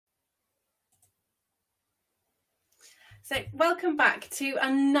So welcome back to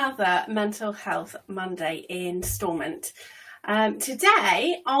another Mental Health Monday instalment.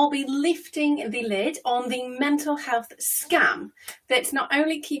 Today I'll be lifting the lid on the mental health scam that's not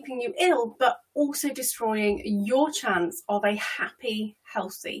only keeping you ill but also destroying your chance of a happy,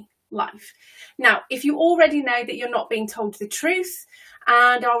 healthy life. Now, if you already know that you're not being told the truth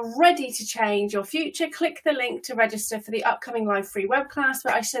and are ready to change your future, click the link to register for the upcoming live free web class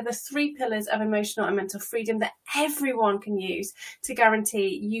where I share the 3 pillars of emotional and mental freedom that everyone can use to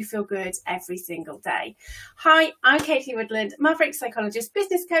guarantee you feel good every single day. Hi, I'm Katie Woodland, maverick psychologist,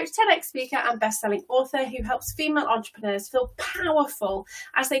 business coach, TEDx speaker and best-selling author who helps female entrepreneurs feel powerful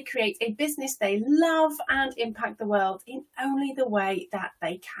as they create a business they love and impact the world in only the way that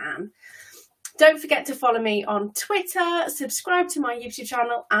they can. Don't forget to follow me on Twitter, subscribe to my YouTube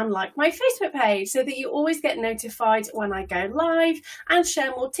channel and like my Facebook page so that you always get notified when I go live and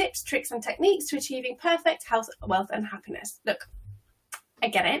share more tips, tricks and techniques to achieving perfect health, wealth and happiness. Look, I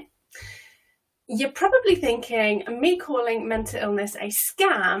get it. You're probably thinking me calling mental illness a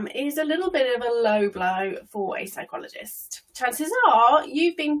scam is a little bit of a low blow for a psychologist. Chances are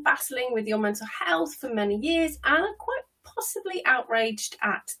you've been battling with your mental health for many years and are quite possibly outraged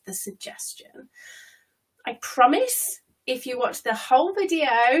at the suggestion. I promise if you watch the whole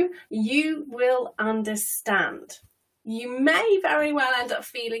video, you will understand. You may very well end up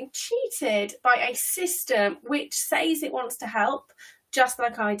feeling cheated by a system which says it wants to help, just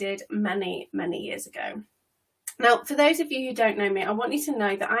like I did many, many years ago. Now, for those of you who don't know me, I want you to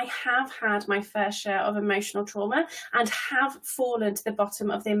know that I have had my fair share of emotional trauma and have fallen to the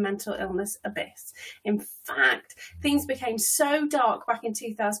bottom of the mental illness abyss. In fact, things became so dark back in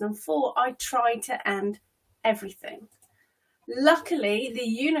 2004, I tried to end everything. Luckily, the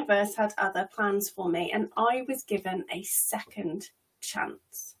universe had other plans for me and I was given a second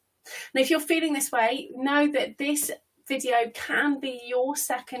chance. Now, if you're feeling this way, know that this video can be your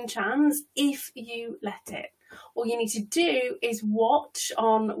second chance if you let it. All you need to do is watch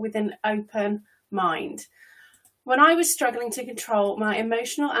on with an open mind. When I was struggling to control my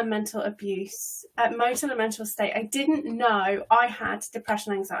emotional and mental abuse, mental and mental state, I didn't know I had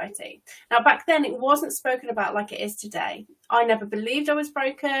depression and anxiety. Now, back then, it wasn't spoken about like it is today. I never believed I was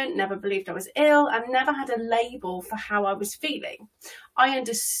broken, never believed I was ill, and never had a label for how I was feeling. I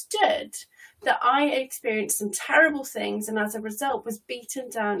understood that I experienced some terrible things and as a result was beaten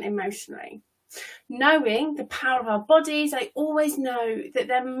down emotionally. Knowing the power of our bodies, I always know that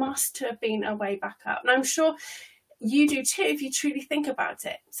there must have been a way back up. And I'm sure you do too if you truly think about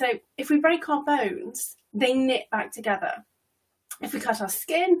it. So if we break our bones, they knit back together. If we cut our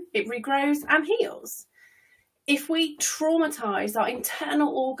skin, it regrows and heals. If we traumatize our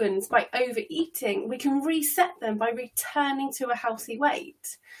internal organs by overeating, we can reset them by returning to a healthy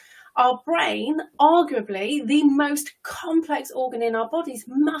weight. Our brain, arguably the most complex organ in our bodies,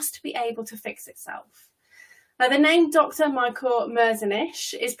 must be able to fix itself. Now, the name Dr. Michael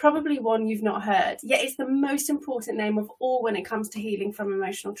Merzenich is probably one you've not heard, yet it's the most important name of all when it comes to healing from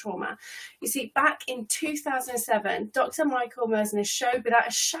emotional trauma. You see, back in 2007, Dr. Michael Merzenich showed without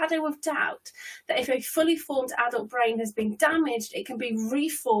a shadow of doubt that if a fully formed adult brain has been damaged, it can be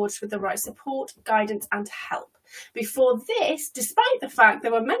reforged with the right support, guidance and help. Before this, despite the fact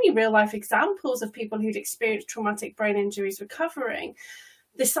there were many real-life examples of people who'd experienced traumatic brain injuries recovering,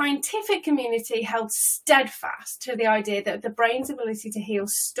 the scientific community held steadfast to the idea that the brain's ability to heal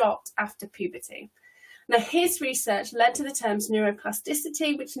stopped after puberty. Now, his research led to the terms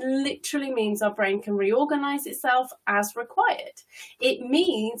neuroplasticity, which literally means our brain can reorganize itself as required. It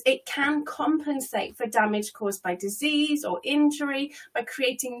means it can compensate for damage caused by disease or injury by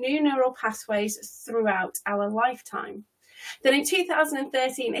creating new neural pathways throughout our lifetime. Then in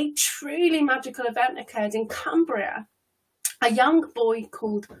 2013, a truly magical event occurred in Cumbria. A young boy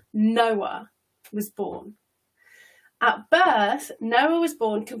called Noah was born. At birth, Noah was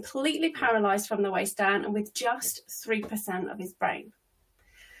born completely paralysed from the waist down and with just 3% of his brain.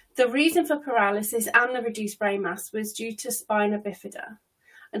 The reason for paralysis and the reduced brain mass was due to spina bifida.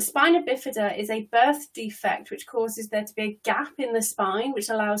 And spina bifida is a birth defect which causes there to be a gap in the spine which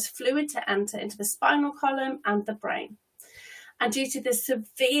allows fluid to enter into the spinal column and the brain. And due to the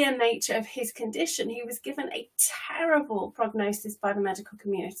severe nature of his condition, he was given a terrible prognosis by the medical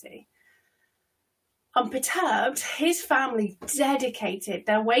community. Unperturbed, his family dedicated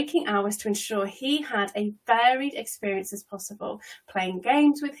their waking hours to ensure he had a varied experience as possible, playing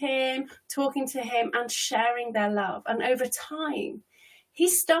games with him, talking to him, and sharing their love. And over time, he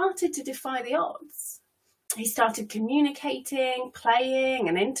started to defy the odds. He started communicating, playing,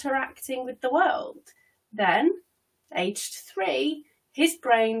 and interacting with the world. Then, aged 3, his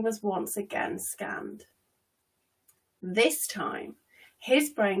brain was once again scanned. This time, his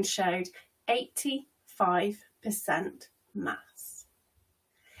brain showed 85% maths.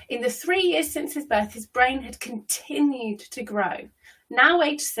 In the 3 years since his birth, his brain had continued to grow. Now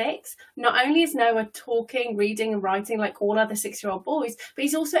age 6, not only is Noah talking, reading and writing like all other 6-year-old boys, but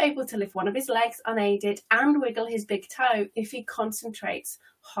he's also able to lift one of his legs unaided and wiggle his big toe if he concentrates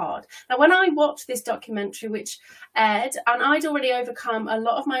hard. Now, when I watched this documentary, which aired, and I'd already overcome a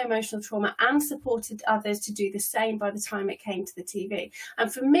lot of my emotional trauma and supported others to do the same by the time it came to the TV.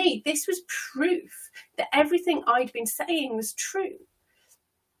 And for me, this was proof that everything I'd been saying was true.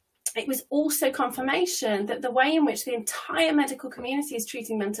 It was also confirmation that the way in which the entire medical community is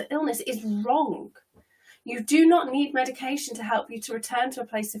treating mental illness is wrong. You do not need medication to help you to return to a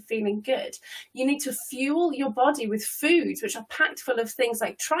place of feeling good. You need to fuel your body with foods which are packed full of things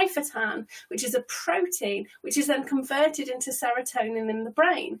like tryptophan, which is a protein, which is then converted into serotonin in the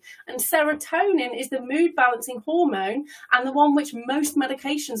brain. And serotonin is the mood balancing hormone and the one which most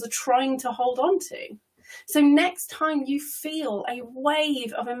medications are trying to hold on to. So next time you feel a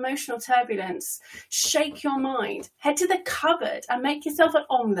wave of emotional turbulence, shake your mind, head to the cupboard and make yourself an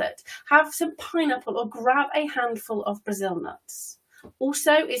omelette, have some pineapple or grab a handful of Brazil nuts.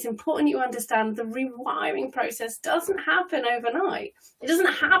 Also, it's important you understand the rewiring process doesn't happen overnight. It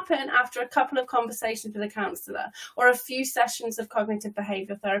doesn't happen after a couple of conversations with a counsellor or a few sessions of cognitive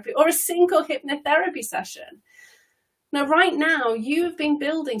behavioural therapy or a single hypnotherapy session. Now, right now, you have been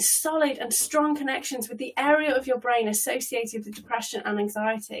building solid and strong connections with the area of your brain associated with depression and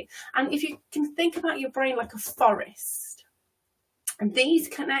anxiety. And if you can think about your brain like a forest, and these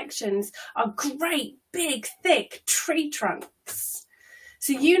connections are great, big, thick tree trunks.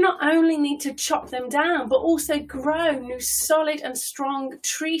 So you not only need to chop them down, but also grow new solid and strong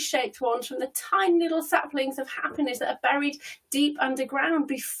tree-shaped ones from the tiny little saplings of happiness that are buried deep underground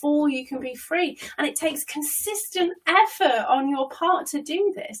before you can be free. And it takes consistent effort on your part to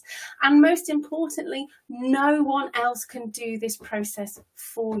do this. And most importantly, no one else can do this process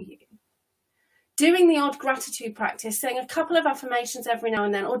for you. Doing the odd gratitude practice, saying a couple of affirmations every now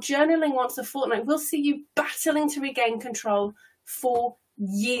and then, or journaling once a fortnight will see you battling to regain control for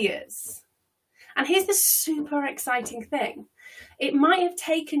years. And here's the super exciting thing. It might have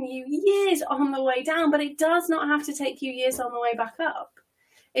taken you years on the way down, but it does not have to take you years on the way back up.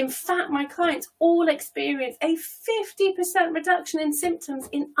 In fact, my clients all experience a 50% reduction in symptoms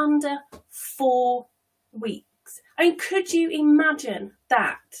in under 4 weeks. I mean, could you imagine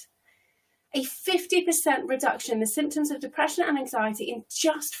that? A 50% reduction in the symptoms of depression and anxiety in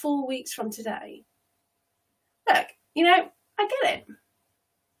just 4 weeks from today. Look, I get it.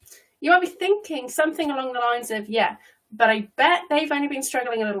 You might be thinking something along the lines of, yeah, but I bet they've only been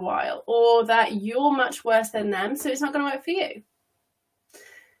struggling a little while, or that you're much worse than them, so it's not going to work for you.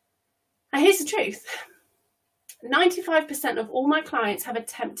 And here's the truth. 95% of all my clients have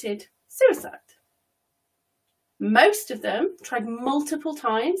attempted suicide. Most of them tried multiple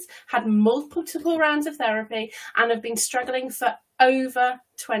times, had multiple rounds of therapy, and have been struggling for over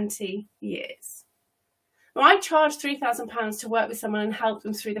 20 years. Now, I charge £3,000 to work with someone and help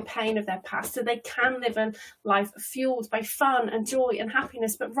them through the pain of their past so they can live a life fueled by fun and joy and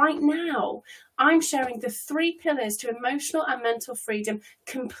happiness. But right now, I'm sharing the 3 pillars to emotional and mental freedom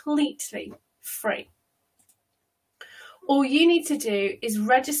completely free. All you need to do is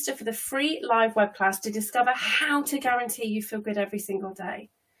register for the free live web class to discover how to guarantee you feel good every single day.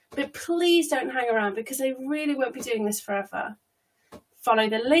 But please don't hang around because I really won't be doing this forever. Follow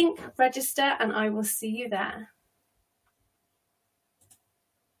the link, register, and I will see you there.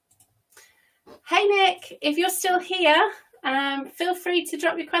 Hey Nick, if you're still here, feel free to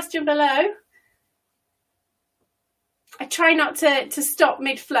drop your question below. I try not to stop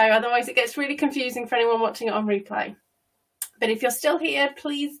mid-flow, otherwise it gets really confusing for anyone watching it on replay. But if you're still here,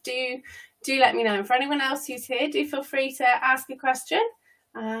 please do let me know. And for anyone else who's here, do feel free to ask a question.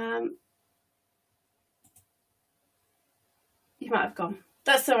 You might have gone.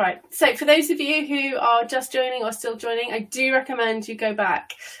 That's all right. So for those of you who are just joining or still joining, I do recommend you go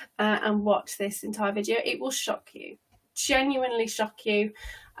back and watch this entire video. It will shock you, genuinely shock you.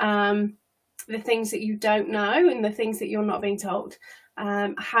 The things that you don't know and the things that you're not being told.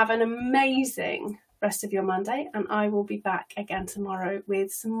 Have an amazing rest of your Monday, and I will be back again tomorrow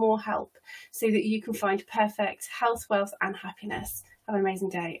with some more help so that you can find perfect health, wealth and happiness. Have an amazing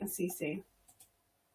day and see you soon.